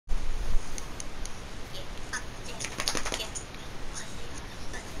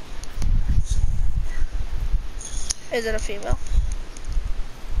Is it a female?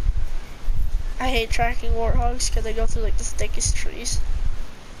 I hate tracking warthogs because they go through like the thickest trees.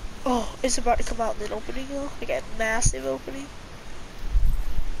 Oh, it's about to come out in an opening though. Like a massive opening.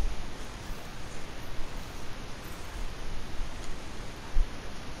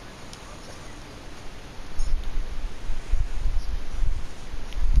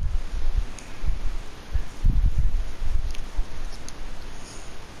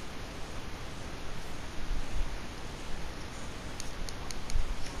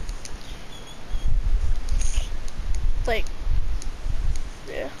 Like,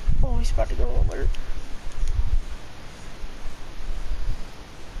 yeah. Oh, he's about to go alert.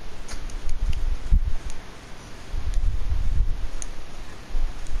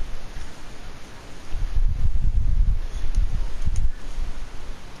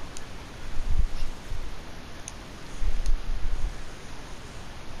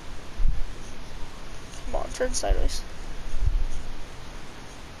 Come on, turn sideways.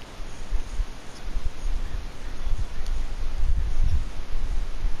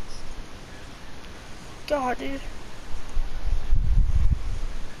 God, dude.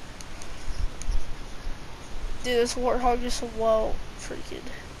 Dude, this warthog just won't freaking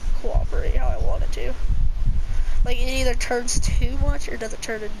cooperate how I want it to. Like, it either turns too much or doesn't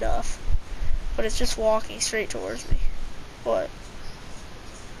turn enough. But it's just walking straight towards me. What?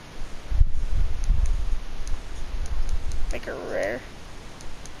 Like a rare?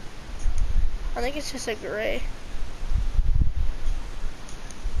 I think it's just a gray.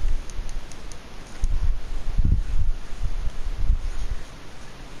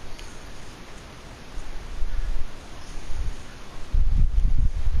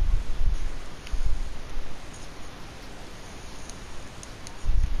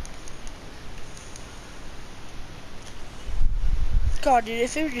 God, dude,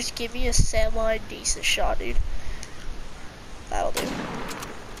 if it would just give me a semi-decent shot, dude. That'll do.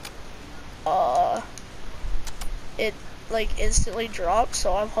 It, like, instantly dropped,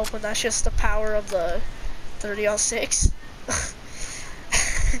 so I'm hoping that's just the power of the 30-06.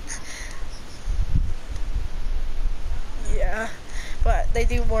 Yeah, but they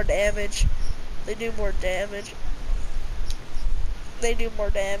do more damage. They do more damage. They do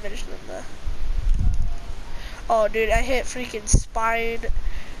more damage than the... Oh, dude, I hit freaking spine,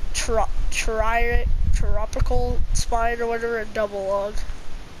 tropical spine or whatever, a double log.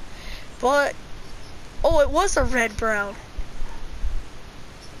 But, oh, it was a red-brown.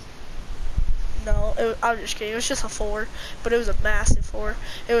 No, I'm just kidding. It was just a 4, but it was a massive 4.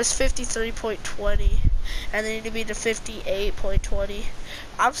 It was 53.20, and they need to be to 58.20.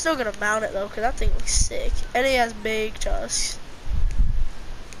 I'm still gonna mount it though, cause that thing looks sick, and it has big tusks.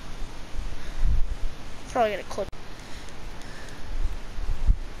 Probably gonna clip.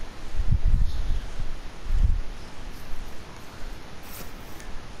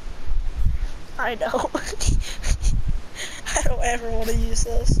 I know. I don't ever want to use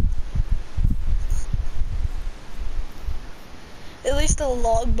this. At least a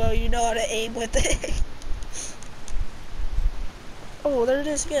longbow, you know how to aim with it. Oh, there it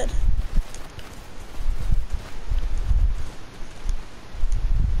is again.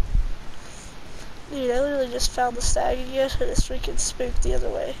 Dude, I literally just found the stag again, and it's freaking spooked the other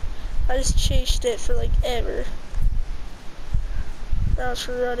way. I just chased it for like ever. Now it's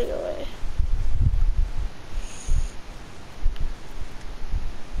running away.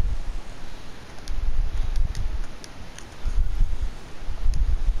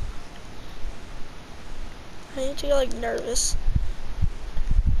 I need to get like nervous.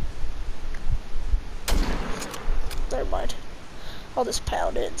 Never mind. I'll just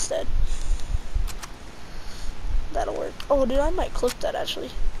pound it instead. That'll work. Oh, dude, I might clip that actually.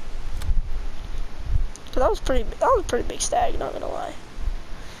 Cause that was a pretty big stag, not gonna lie.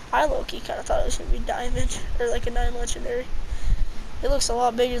 I low-key kind of thought it was gonna be diamond or like a 9 legendary. It looks a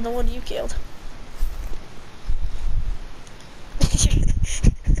lot bigger than the one you killed.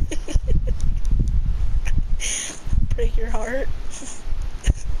 Break your heart.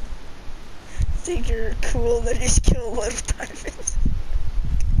 Think you're cool that you just kill a little diamond.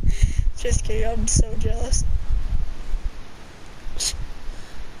 Just kidding, I'm so jealous.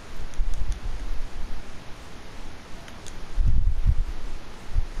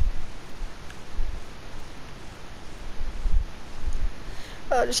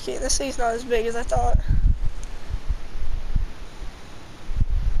 Oh, just kidding, this thing's not as big as I thought.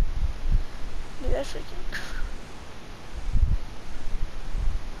 Dude, that's freaking...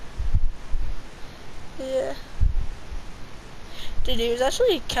 Yeah. Dude, it was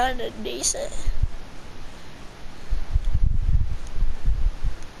actually kind of decent.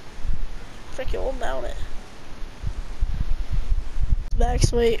 Freaking, we'll mount it.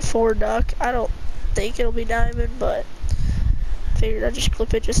 max weight for duck. I don't think it'll be diamond, but figured I'd just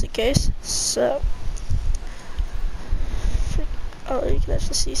clip it just in case. So, oh, you can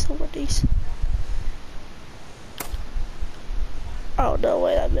actually see some of these. Oh, no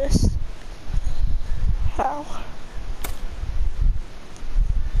way, I missed. How?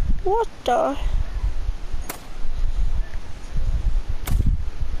 What the?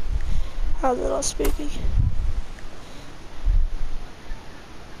 How's it not speaking?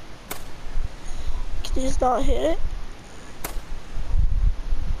 Can you just not hit it?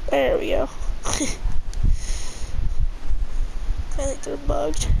 There we go. I think they're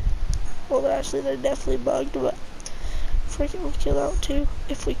bugged. Well, actually, they're definitely bugged, but freaking we'll kill that one too,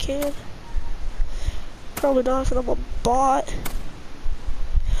 if we can. Probably not, because I'm a bot.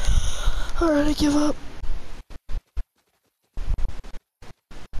 Alright, I give up.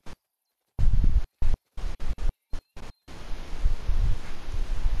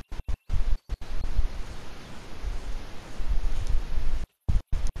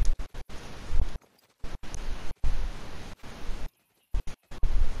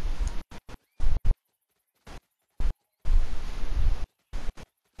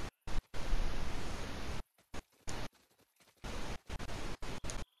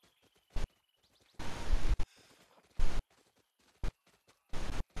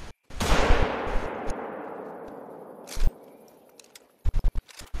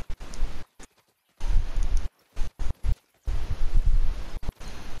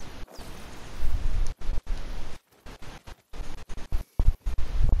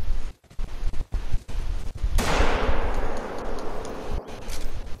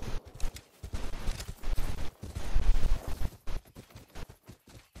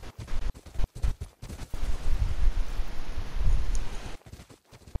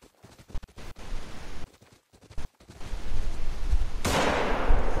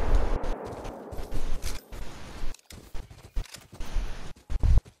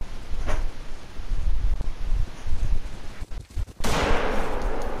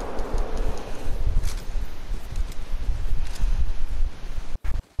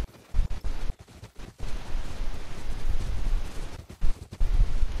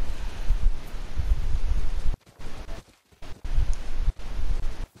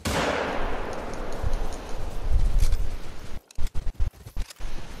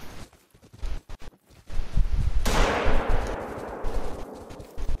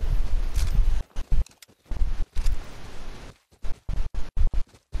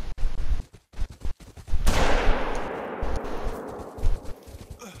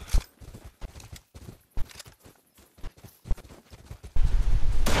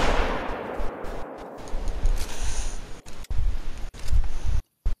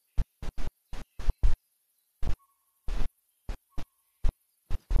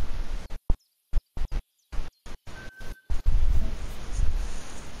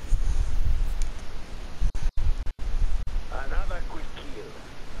 Another quick kill.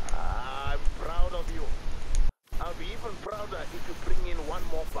 I'm proud of you. I'll be even prouder if you bring in one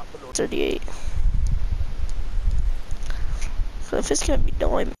more buffalo. 38. So if it's gonna be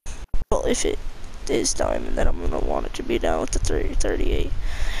diamond, well, if it is diamond, then I'm gonna want it to be down with the 38.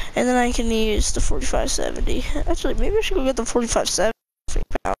 And then I can use the 4570. Actually, maybe I should go get the 4570.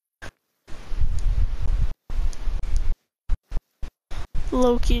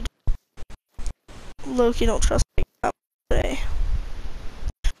 Loki, don't trust me today.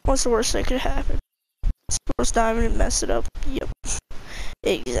 What's the worst that could happen? Sports diamond and mess it up. Yep,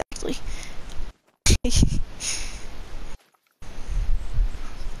 exactly.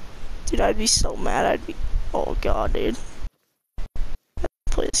 Dude, I'd be so mad. I'd be, oh god, dude. I'd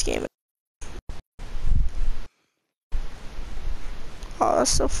play this game. Oh,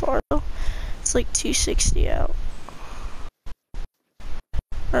 that's so far though. It's like 260 out.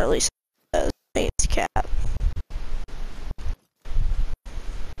 Or at least it's cap.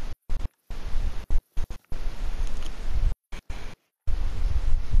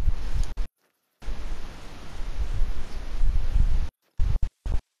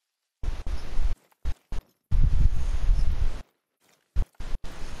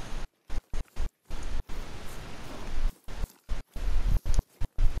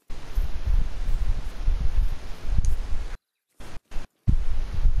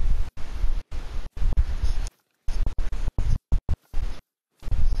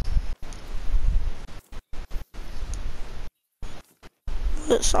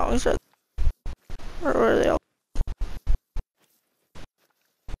 What songs are, or are they all?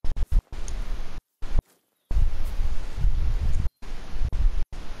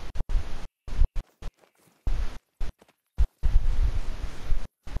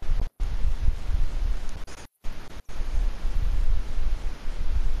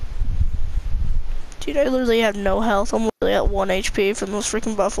 Dude, I literally have no health. I'm literally at 1 HP from those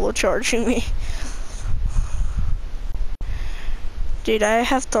freaking buffalo charging me. Dude, I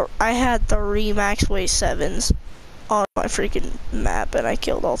had 3 max weight 7s on my freaking map, and I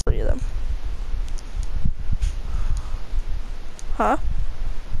killed all 3 of them. Huh?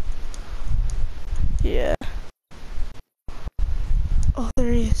 Yeah. Oh,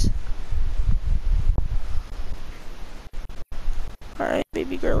 there he is. Alright,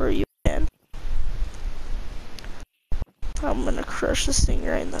 baby girl, are you in? I'm gonna crush this thing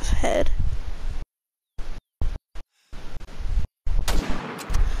right in the head.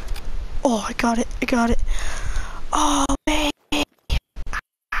 Oh, I got it. Oh, man.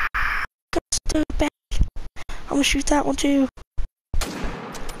 Stupid. I'm gonna shoot that one too.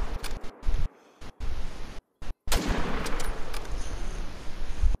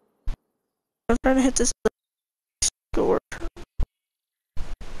 I'm trying to hit this score.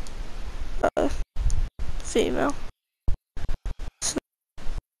 Female. So,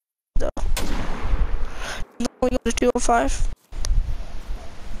 no. We go to 205.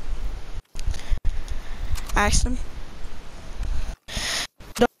 Ask them.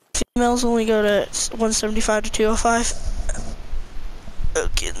 No, females only go to 175 to 205.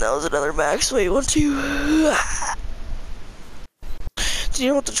 Okay, that was another max weight 1, 2. Do you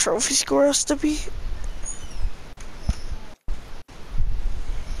know what the trophy score has to be?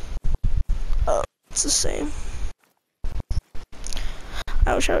 Oh, it's the same.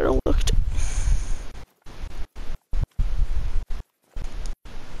 I wish I would have looked.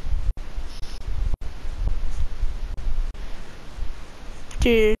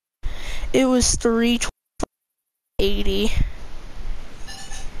 Dude, it was 380.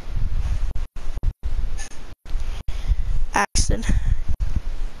 Axton.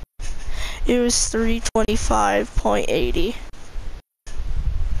 It was 325.80.